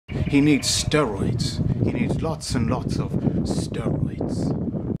He needs steroids. He needs lots and lots of steroids.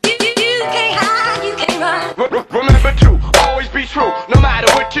 You can't hide, you can't run. Remember to always be true, no matter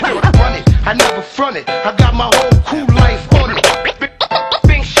what you do. Run it, I never front it. I got my whole cool life on it.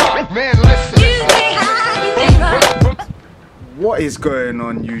 Think sharp, man, listen. You can't hide, you can't run. What is going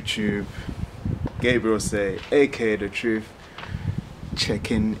on YouTube? Gabriel Sey, aka The Truth,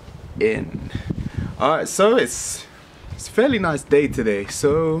 checking in. Alright, so it's a fairly nice day today,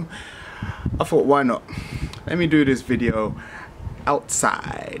 so I thought, why not? Let me do this video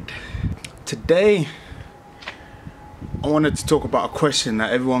outside. Today I wanted to talk about a question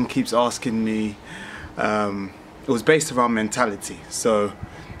that everyone keeps asking me. It was based around mentality. So,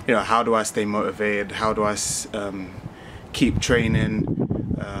 you know, how do I stay motivated? How do I keep training?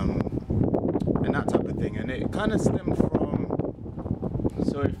 And that type of thing. And it kind of stemmed from,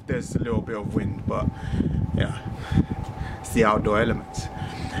 sorry if there's a little bit of wind, but yeah, it's the outdoor elements.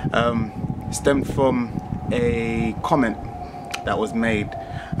 It stemmed from a comment that was made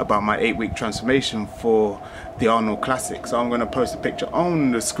about my 8-week transformation for the Arnold Classic. So I'm going to post a picture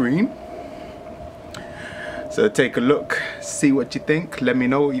on the screen. So take a look, see what you think. Let me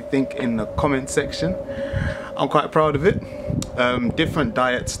know what you think in the comment section. I'm quite proud of it. Different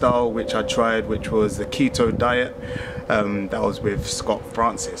diet style which I tried, which was the keto diet. That was with Scott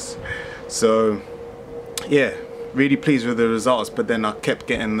Francis. So yeah, really pleased with the results, but then I kept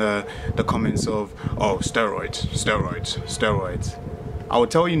getting the comments of, oh, steroids, steroids, steroids. I will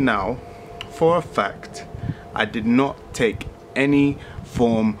tell you now, for a fact, I did not take any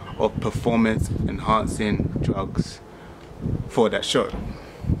form of performance enhancing drugs for that show.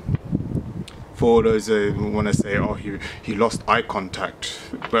 For those who want to say, oh, he lost eye contact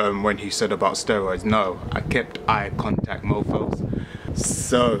when he said about steroids. No, I kept eye contact, mofos.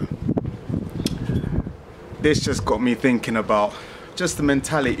 So this just got me thinking about just the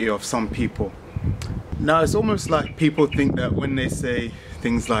mentality of some people. Now it's almost like people think that when they say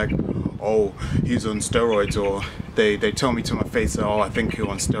things like, oh, he's on steroids, or they tell me to my face, oh, I think you're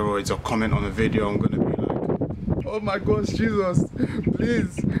on steroids, or comment on a video, I'm gonna be like, oh my gosh, Jesus,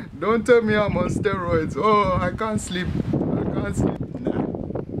 please don't tell me I'm on steroids. Oh, I can't sleep, I can't sleep. Nah.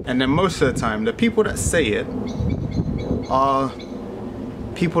 And then most of the time, the people that say it are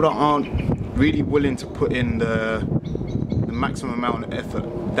people that aren't really willing to put in the maximum amount of effort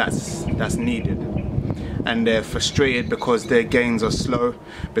that's needed. And they're frustrated because their gains are slow,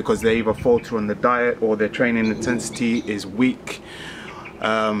 because they either falter on the diet, or their training intensity is weak,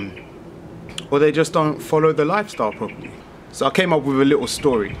 or they just don't follow the lifestyle properly. So I came up with a little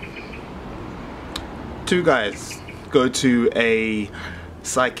story. Two guys go to a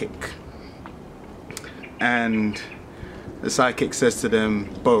psychic, and the psychic says to them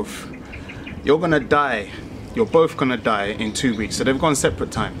both, you're gonna die, you're both gonna die in 2 weeks. So they've gone separate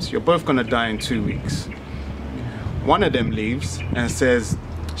times. You're both gonna die in 2 weeks. One of them leaves and says,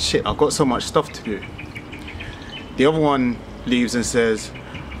 shit, I've got so much stuff to do. The other one leaves and says,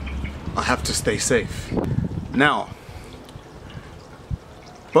 I have to stay safe. Now,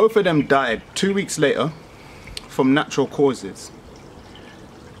 both of them died 2 weeks later from natural causes.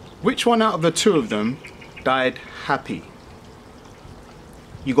 Which one out of the two of them died happy?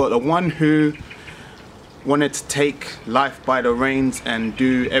 You got the one who wanted to take life by the reins and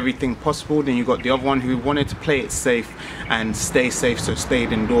do everything possible, then you got the other one who wanted to play it safe and stay safe, so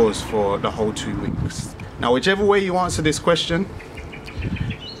stayed indoors for the whole 2 weeks. Now, whichever way you answer this question,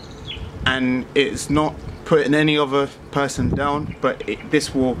 and it's not putting any other person down, but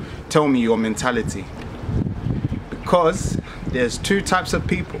this will tell me your mentality. Because there's two types of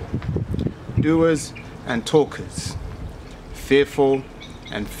people, doers and talkers, fearful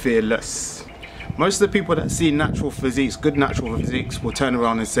and fearless. Most of the people that see natural physiques, good natural physiques, will turn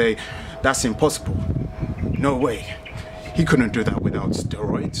around and say, that's impossible. No way. He couldn't do that without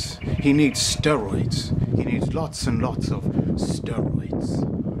steroids. He needs steroids. He needs lots and lots of steroids.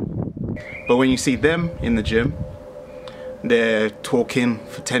 But when you see them in the gym, they're talking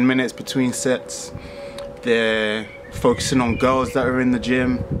for 10 minutes between sets. They're focusing on girls that are in the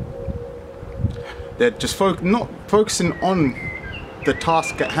gym. They're just not focusing on the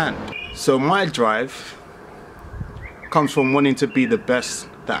task at hand. So my drive comes from wanting to be the best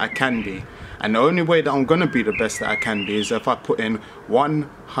that I can be. And the only way that I'm going to be the best that I can be is if I put in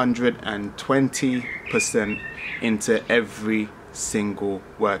 120% into every single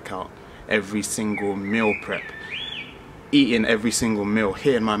workout, every single meal prep, eating every single meal,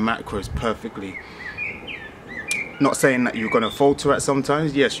 hitting my macros perfectly. Not saying that you're going to falter at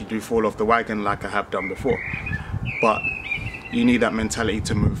sometimes. Yes, you do fall off the wagon like I have done before. But you need that mentality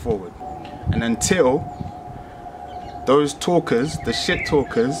to move forward. And until those talkers, the shit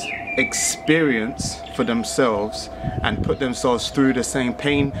talkers, experience for themselves and put themselves through the same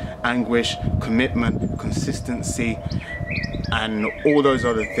pain, anguish, commitment, consistency, and all those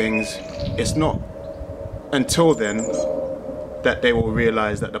other things, it's not until then that they will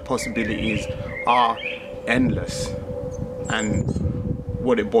realize that the possibilities are endless. And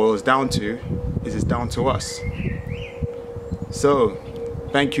what it boils down to is it's down to us. So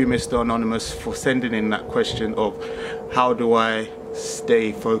thank you, Mr. Anonymous, for sending in that question of how do I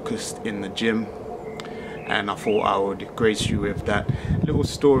stay focused in the gym, and I thought I would grace you with that little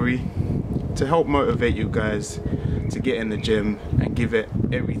story to help motivate you guys to get in the gym and give it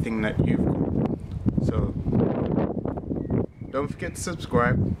everything that you've got. So don't forget to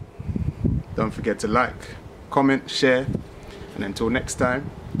subscribe, don't forget to like, comment, share, and until next time,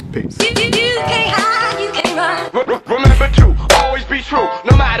 peace. You can't hide, you can't run. Remember to always be true,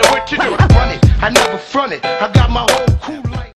 no matter what you do. Run it, I never front it. I got my whole crew.